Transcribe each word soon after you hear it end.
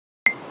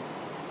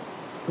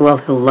Well,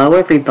 hello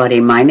everybody.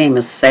 My name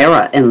is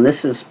Sarah, and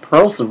this is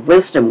Pearls of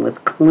Wisdom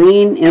with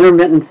clean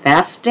intermittent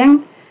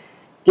fasting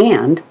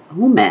and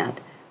OMAD.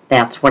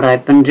 That's what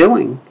I've been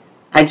doing.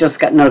 I just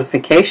got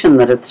notification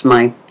that it's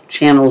my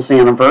channel's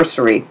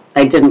anniversary.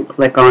 I didn't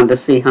click on to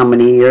see how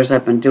many years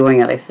I've been doing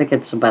it. I think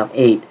it's about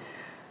 8.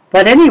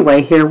 But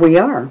anyway, here we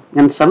are.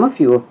 And some of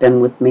you have been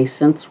with me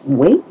since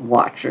Weight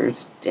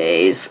Watchers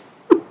days.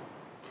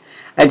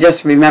 I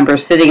just remember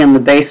sitting in the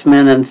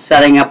basement and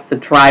setting up the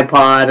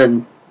tripod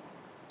and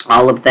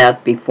all of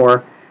that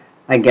before,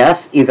 I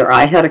guess, either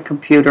I had a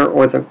computer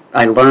or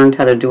I learned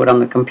how to do it on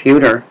the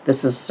computer.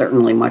 This is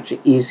certainly much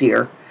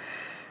easier.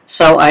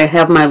 So I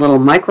have my little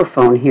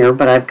microphone here,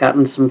 but I've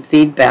gotten some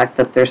feedback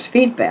that there's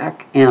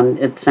feedback, and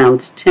it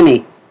sounds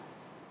tinny.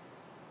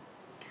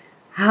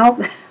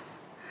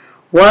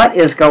 What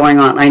is going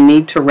on? I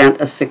need to rent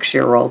a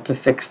 6-year-old to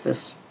fix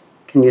this.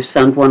 Can you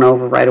send one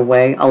over right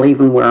away? I'll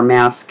even wear a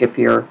mask if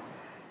you're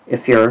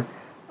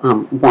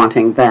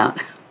wanting that.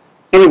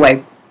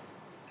 Anyway.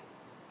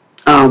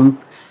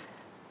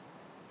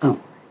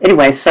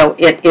 So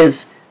it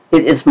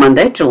is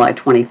Monday, July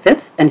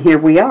 25th, and here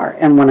we are.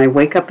 And when I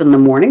wake up in the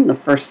morning, the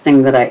first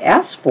thing that I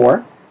ask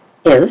for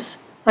is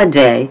a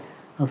day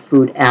of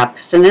food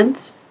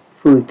abstinence,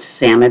 food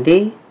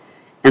sanity,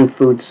 and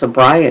food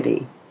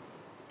sobriety.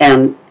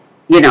 And,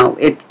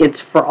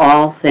 it's for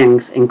all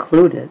things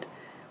included.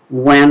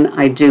 When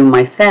I do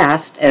my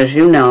fast, as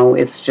you know,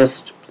 it's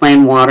just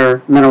plain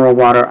water, mineral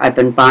water. I've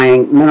been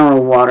buying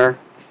mineral water,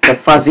 the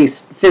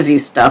fizzy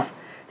stuff,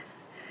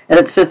 and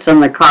it sits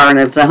in the car, and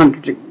it's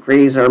 100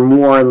 degrees or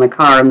more in the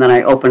car, and then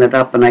I open it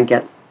up and I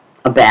get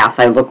a bath.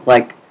 I look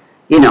like,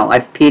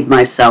 I've peed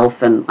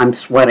myself and I'm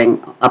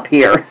sweating up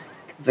here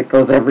because it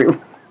goes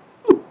everywhere.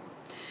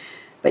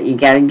 But you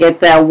got to get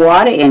that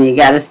water and you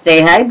got to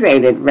stay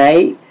hydrated,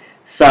 right?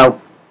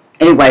 So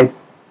anyway,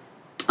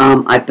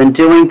 I've been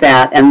doing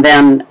that, and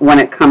then when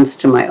it comes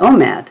to my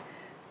OMAD,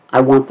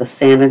 I want the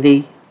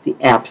sanity, the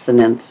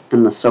abstinence,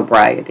 and the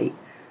sobriety.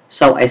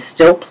 So I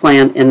still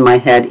plan in my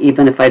head,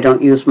 even if I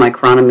don't use my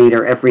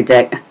chronometer every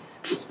day.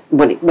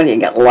 What do you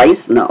get,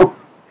 lice? No.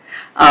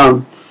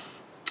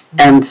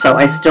 And so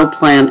I still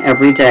plan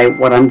every day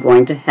what I'm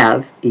going to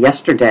have.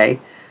 Yesterday,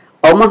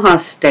 Omaha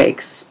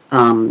Steaks,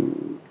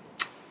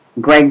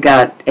 Greg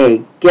got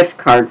a gift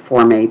card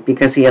for me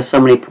because he has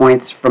so many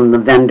points from the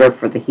vendor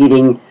for the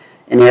heating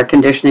and air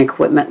conditioning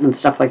equipment and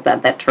stuff like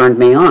that. That turned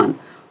me on.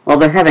 Well,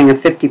 they're having a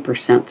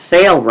 50%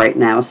 sale right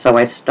now, so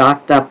I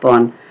stocked up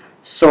on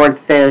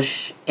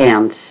swordfish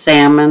and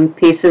salmon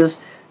pieces,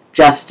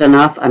 just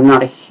enough. I'm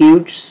not a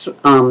huge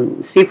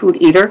seafood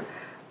eater,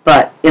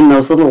 but in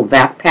those little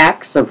vac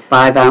packs of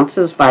 5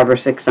 ounces, 5 or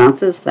 6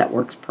 ounces, that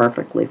works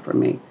perfectly for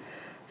me.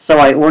 So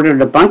I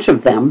ordered a bunch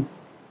of them.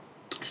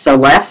 So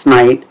last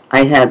night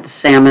I had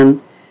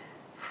salmon,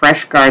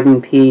 fresh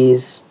garden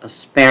peas,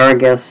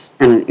 asparagus,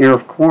 and an ear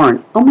of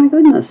corn. Oh my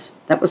goodness,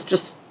 that was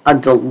just a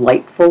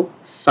delightful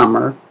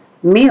summer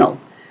meal.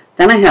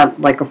 Then I had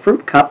like a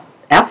fruit cup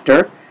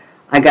after.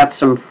 I got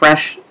some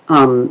fresh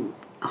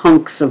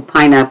hunks of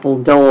pineapple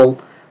dole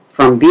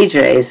from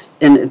BJ's,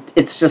 and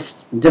it's just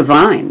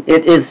divine.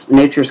 It is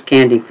nature's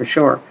candy for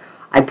sure.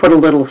 I put a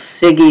little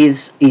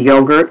Siggy's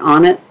yogurt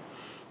on it,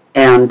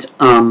 and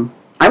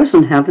I was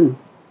in heaven.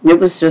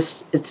 It's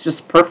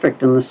just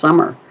perfect in the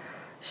summer.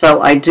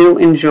 So I do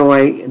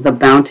enjoy the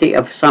bounty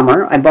of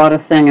summer. I bought a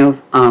thing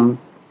of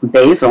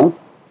basil,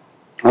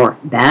 or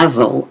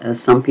basil, as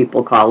some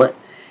people call it,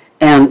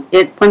 and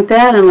it went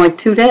bad in like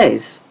 2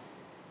 days.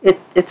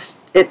 It's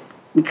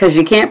because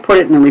you can't put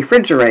it in the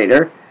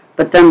refrigerator,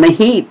 but then the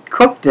heat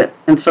cooked it,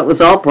 and so it was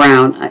all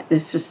brown.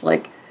 It's just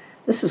like,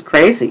 this is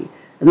crazy.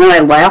 And then I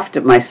laughed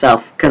at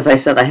myself because I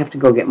said I have to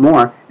go get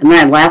more, and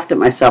then I laughed at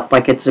myself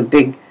like it's a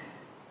big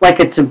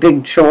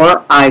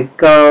chore. I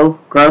go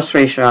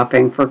grocery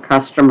shopping for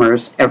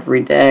customers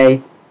every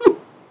day.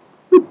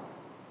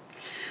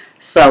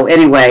 So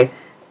anyway,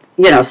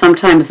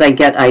 sometimes I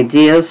get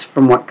ideas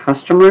from what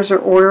customers are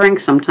ordering.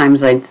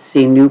 Sometimes I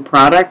see new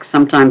products.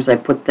 Sometimes I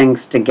put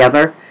things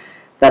together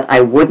that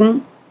I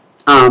wouldn't.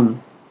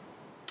 And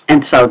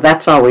so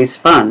that's always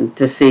fun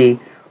to see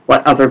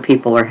what other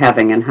people are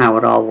having and how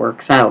it all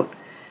works out.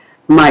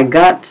 My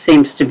gut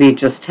seems to be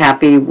just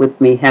happy with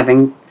me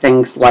having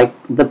things like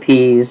the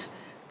peas,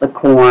 the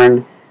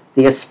corn,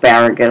 the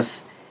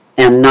asparagus,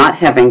 and not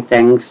having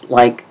things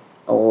like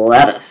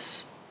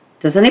lettuce.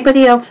 Does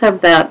anybody else have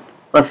that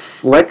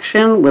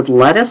affliction with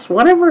lettuce?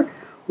 What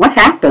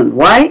happened?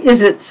 Why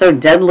is it so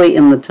deadly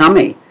in the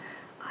tummy?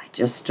 I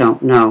just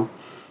don't know.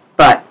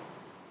 But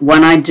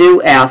when I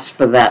do ask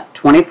for that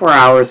 24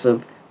 hours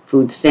of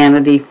food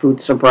sanity,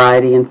 food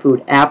sobriety, and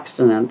food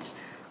abstinence,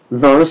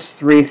 those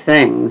 3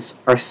 things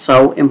are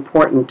so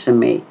important to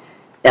me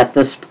at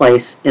this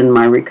place in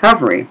my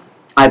recovery.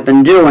 I've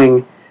been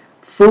doing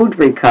food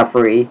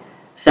recovery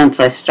since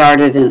I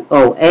started in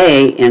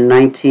OA in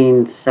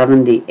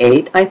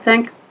 1978, I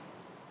think.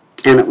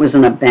 And it was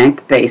in a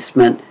bank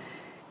basement,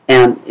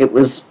 and it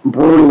was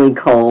brutally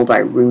cold. I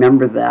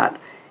remember that.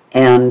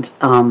 And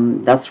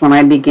that's when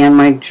I began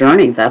my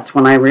journey. That's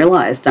when I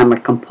realized I'm a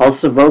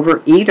compulsive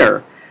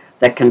overeater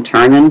that can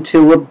turn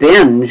into a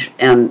binge.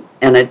 And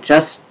it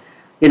just,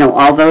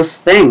 all those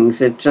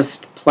things, it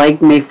just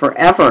plagued me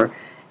forever.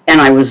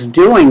 And I was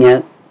doing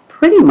it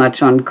pretty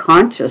much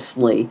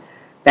unconsciously.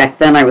 Back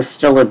then I was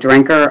still a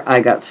drinker. I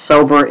got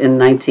sober in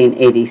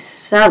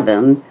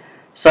 1987.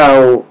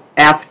 So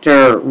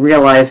after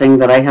realizing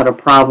that I had a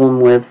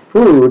problem with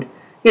food,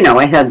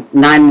 I had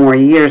 9 more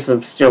years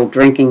of still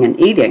drinking and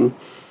eating.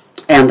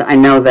 And I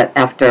know that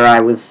after I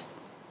was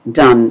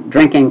done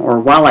drinking or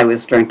while I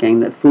was drinking,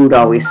 that food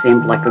always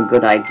seemed like a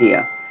good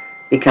idea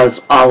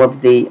because all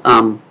of the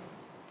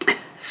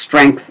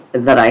strength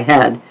that I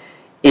had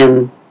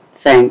in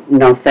saying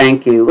no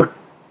thank you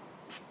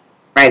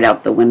right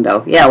out the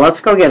window. Yeah, let's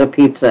go get a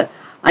pizza.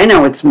 I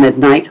know it's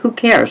midnight. Who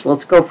cares?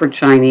 Let's go for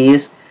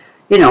Chinese.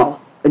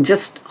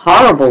 Just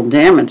horrible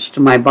damage to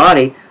my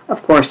body.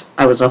 Of course,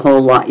 I was a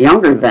whole lot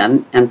younger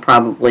then and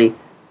probably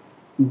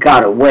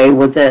got away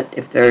with it,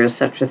 if there is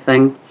such a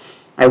thing.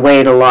 I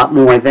weighed a lot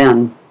more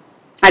then.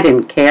 I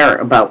didn't care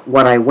about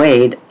what I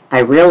weighed. I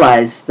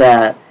realized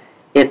that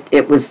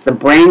it was the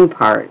brain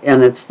part,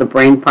 and it's the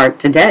brain part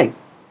today.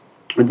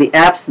 The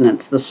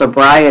abstinence, the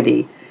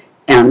sobriety,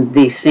 and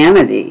the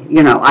sanity.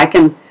 I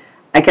can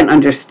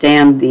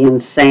understand the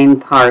insane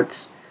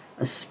parts,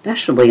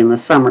 especially in the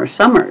summer.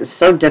 Summer is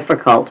so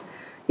difficult.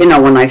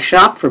 When I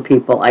shop for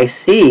people, I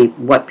see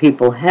what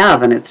people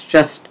have, and it's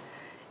just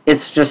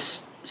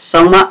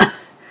so much.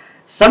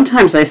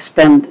 Sometimes I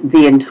spend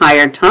the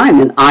entire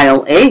time in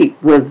aisle 8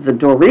 with the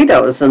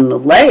Doritos and the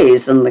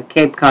Lay's and the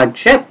Cape Cod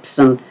chips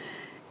and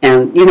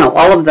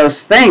all of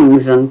those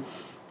things. And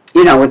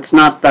it's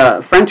not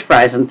the French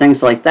fries and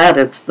things like that.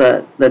 It's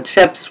the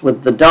chips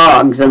with the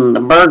dogs and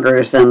the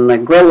burgers and the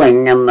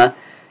grilling and a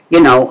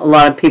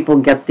lot of people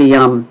get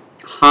the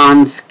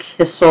Hans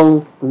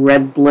Kissel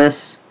Red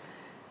Bliss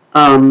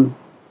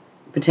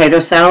potato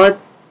salad.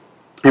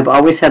 I've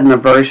always had an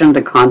aversion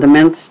to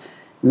condiments,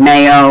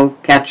 mayo,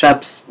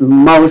 ketchups,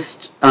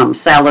 most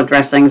salad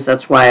dressings.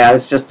 That's why I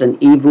was just an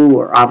EVU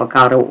or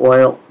avocado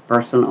oil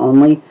person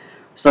only.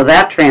 So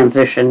that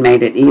transition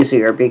made it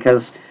easier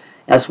because,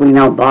 as we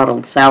know,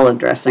 bottled salad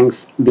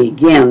dressings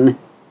begin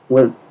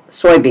with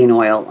soybean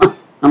oil,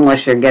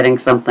 unless you're getting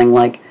something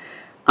like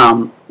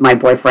my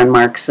boyfriend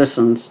Mark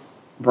Sisson's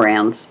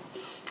brands.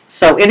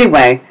 So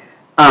anyway,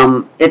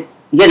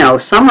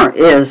 summer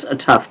is a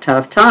tough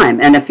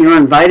time. And if you're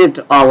invited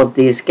to all of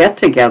these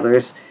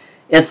get-togethers,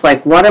 it's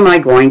like, what am I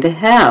going to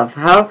have?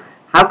 How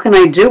can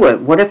I do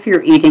it? What if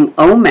you're eating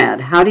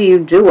OMAD? How do you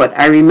do it?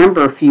 I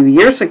remember a few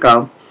years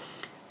ago,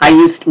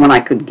 when I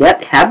could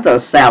have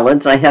those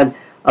salads, I had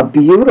a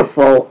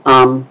beautiful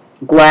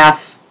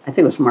glass, I think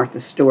it was Martha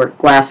Stewart,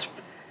 glass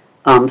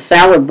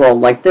salad bowl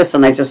like this,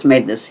 and I just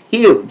made this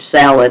huge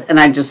salad, and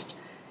I just,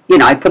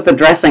 I put the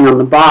dressing on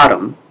the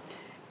bottom,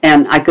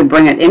 and I could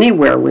bring it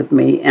anywhere with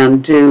me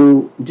and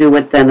do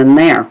it then and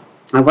there.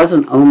 I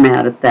wasn't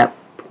OMAD at that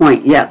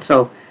point yet,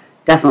 so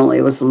definitely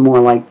it was more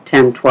like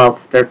 10, 12,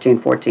 13,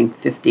 14,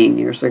 15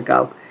 years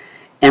ago,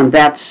 and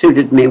that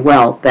suited me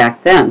well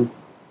back then.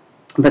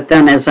 But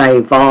then as I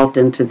evolved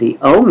into the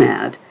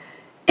OMAD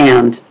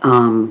and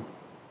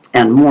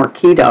more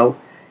keto,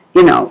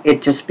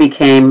 it just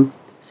became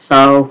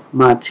so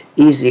much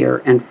easier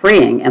and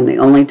freeing. And the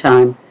only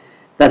time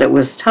that it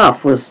was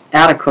tough was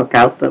at a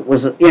cookout that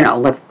was,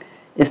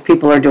 if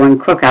people are doing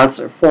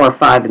cookouts at 4 or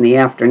 5 in the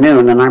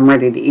afternoon and I'm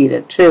ready to eat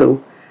at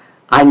 2,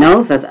 I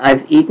know that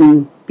I've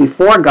eaten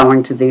before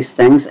going to these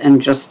things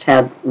and just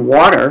had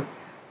water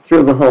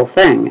through the whole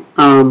thing.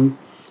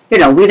 We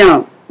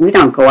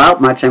don't go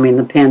out much. I mean,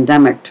 the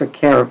pandemic took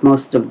care of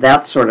most of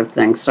that sort of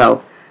thing,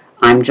 so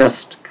I'm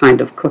just kind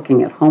of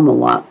cooking at home a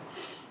lot.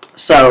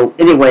 So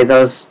anyway,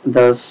 those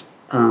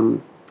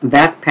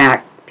vac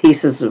pack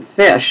pieces of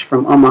fish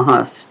from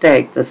Omaha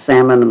Steak, the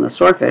salmon and the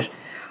swordfish,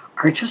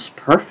 are just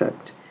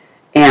perfect.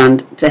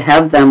 And to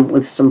have them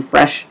with some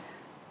fresh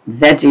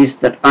veggies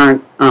that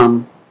aren't,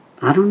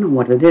 I don't know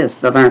what it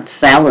is, that aren't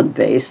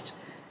salad-based,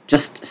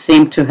 just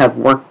seem to have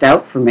worked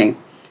out for me.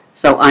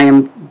 So I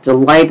am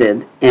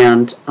delighted,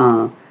 and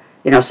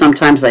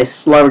sometimes I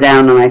slow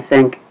down and I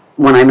think,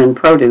 when I'm in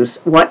produce,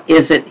 what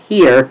is it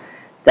here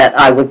that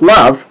I would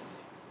love,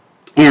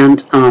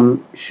 and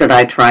should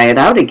I try it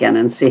out again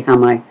and see how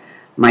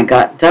my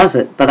gut does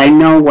it? But I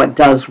know what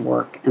does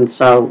work, and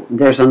so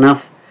there's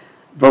enough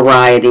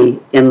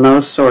variety in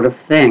those sort of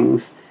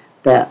things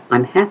that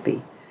I'm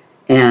happy.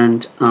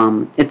 And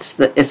it's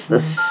the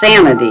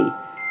sanity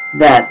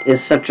that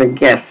is such a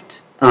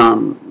gift.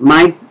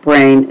 My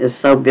brain is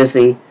so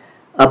busy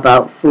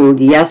about food.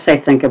 Yes, I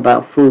think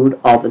about food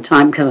all the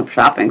time because I'm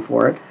shopping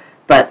for it,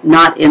 but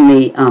not in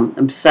the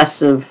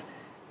obsessive,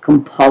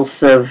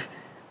 compulsive,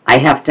 I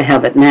have to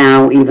have it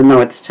now even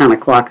though it's 10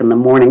 o'clock in the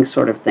morning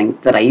sort of thing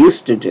that I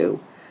used to do.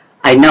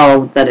 I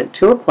know that at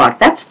 2 o'clock,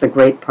 that's the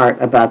great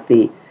part about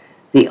the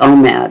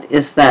OMAD,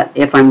 is that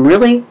if I'm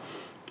really,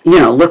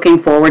 looking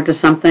forward to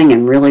something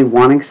and really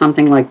wanting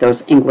something like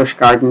those English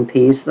garden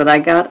peas that I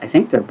got, I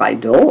think they're by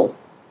Dole.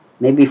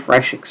 maybe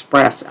Fresh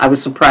Express. I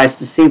was surprised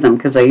to see them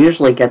because I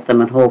usually get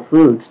them at Whole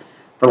Foods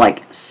for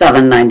like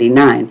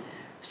 $7.99.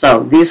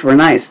 So these were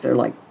nice. They're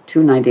like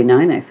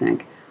 $2.99, I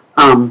think.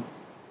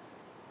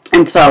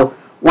 And so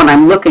when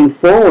I'm looking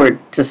forward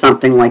to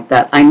something like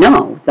that, I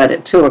know that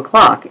at 2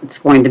 o'clock it's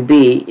going to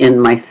be in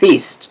my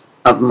feast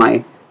of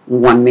my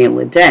one meal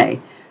a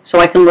day. So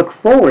I can look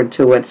forward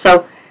to it.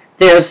 So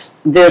there's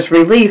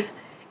relief,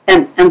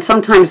 and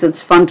sometimes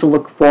it's fun to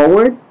look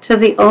forward to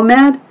the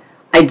OMAD.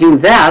 I do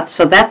that,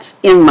 so that's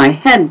in my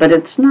head, but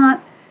it's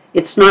not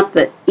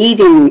the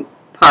eating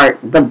part,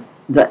 the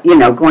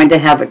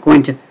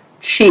going to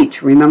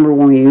cheat. Remember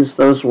when we use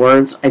those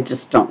words? I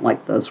just don't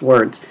like those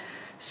words.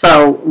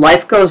 So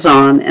life goes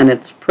on, and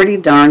it's pretty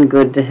darn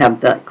good to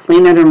have the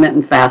clean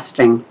intermittent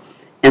fasting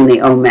and the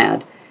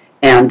OMAD.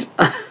 And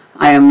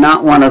I am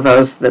not one of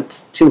those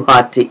that's too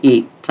hot to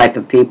eat type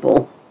of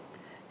people.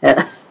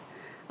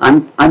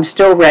 I'm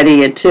still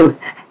ready at 2.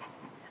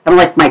 I'm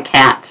like my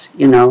cats,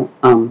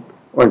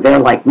 or they're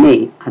like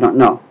me. I don't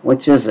know.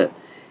 Which is it?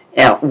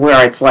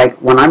 Where it's like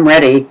when I'm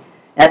ready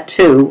at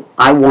 2,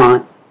 I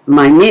want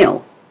my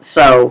meal.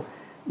 So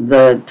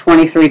the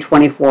 23,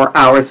 24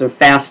 hours of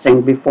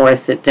fasting before I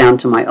sit down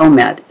to my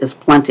OMAD is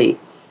plenty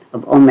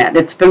of OMAD.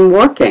 It's been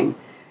working,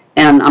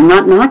 and I'm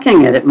not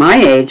knocking it at my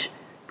age.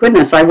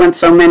 Goodness, I went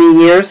so many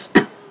years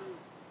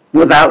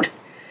without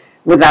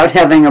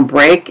having a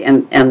break,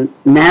 and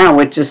now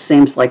it just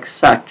seems like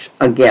such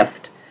a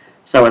gift.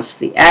 So it's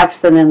the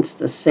abstinence,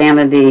 the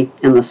sanity,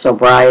 and the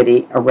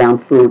sobriety around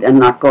food, and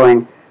not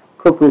going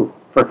cuckoo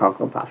for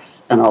Cocoa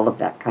Puffs and all of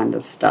that kind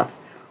of stuff.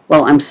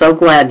 Well, I'm so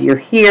glad you're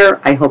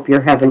here. I hope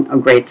you're having a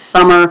great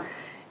summer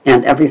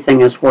and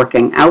everything is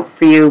working out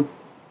for you.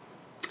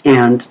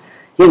 And,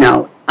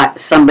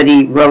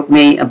 somebody wrote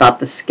me about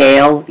the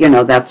scale.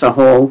 That's a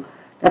whole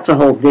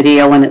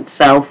video in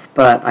itself,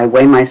 but I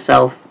weigh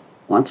myself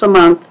once a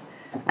month.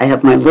 I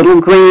have my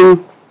little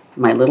green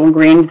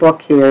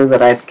book here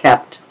that I've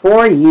kept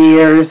for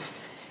years,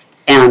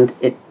 and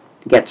it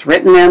gets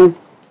written in,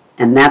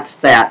 and that's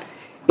that.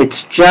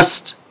 It's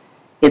just,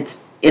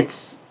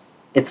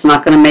 it's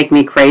not going to make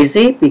me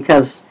crazy,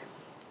 because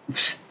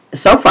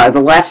so far,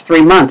 the last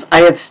 3 months,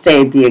 I have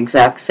stayed the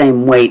exact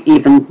same weight,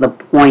 even the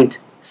point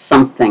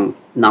something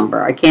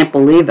number. I can't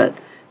believe it.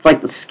 It's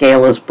like the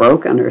scale is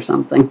broken or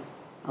something.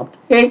 I'll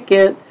take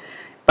it.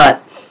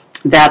 But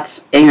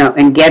that's,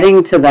 and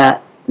getting to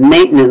that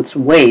maintenance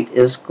weight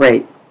is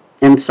great.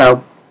 And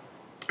so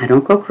I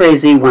don't go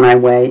crazy when I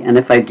weigh. And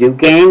if I do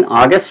gain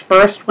August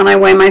 1st when I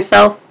weigh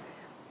myself,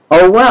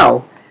 oh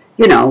well.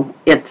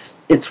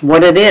 It's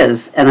what it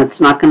is, and it's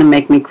not going to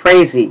make me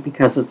crazy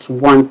because it's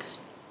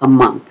once a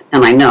month.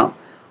 And I know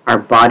our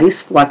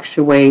bodies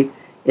fluctuate.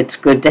 It's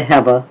good to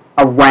have a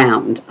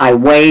round. I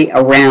weigh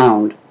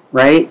around,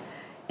 right?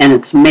 And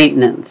it's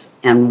maintenance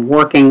and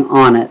working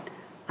on it.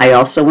 I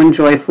also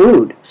enjoy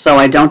food, so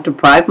I don't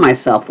deprive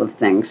myself of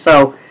things.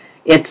 So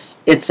it's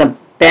a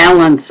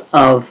balance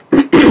of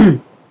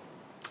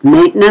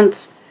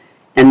maintenance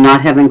and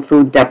not having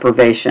food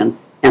deprivation.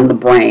 And the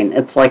brain,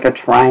 it's like a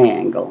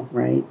triangle,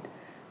 right?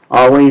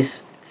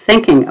 Always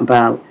thinking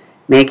about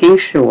making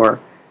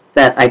sure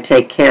that I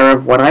take care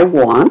of what I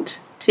want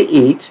to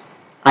eat.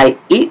 I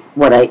eat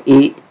what I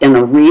eat in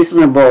a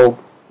reasonable,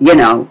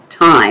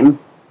 time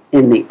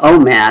in the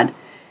OMAD,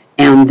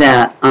 and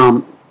that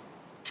I'm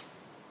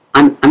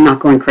not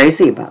going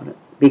crazy about it,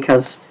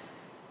 because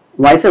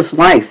life is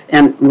life.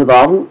 And with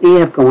all we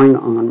have going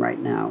on right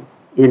now,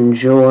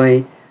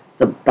 enjoy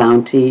the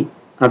bounty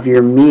of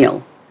your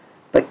meal.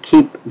 But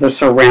keep the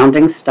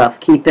surrounding stuff,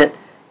 keep it,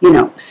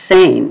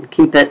 sane,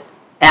 keep it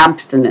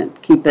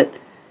abstinent, keep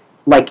it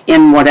like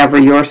in whatever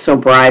your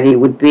sobriety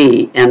would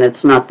be. And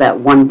it's not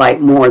that one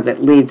bite more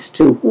that leads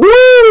to,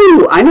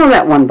 woo! I know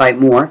that one bite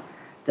more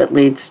that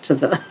leads to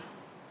the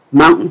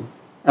mountain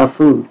of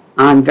food.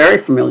 I'm very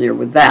familiar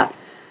with that.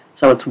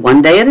 So it's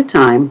one day at a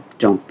time.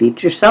 Don't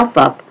beat yourself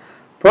up.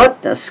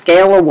 Put the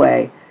scale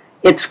away.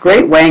 It's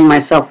great weighing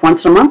myself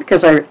once a month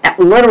because I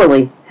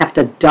literally have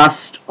to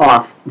dust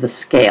off the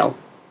scale.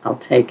 I'll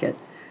take it.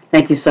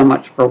 Thank you so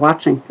much for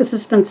watching. This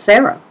has been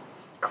Sarah.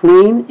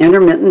 Clean,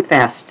 intermittent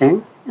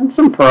fasting, and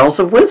some pearls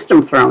of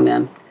wisdom thrown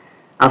in.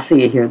 I'll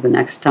see you here the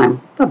next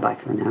time. Bye-bye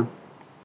for now.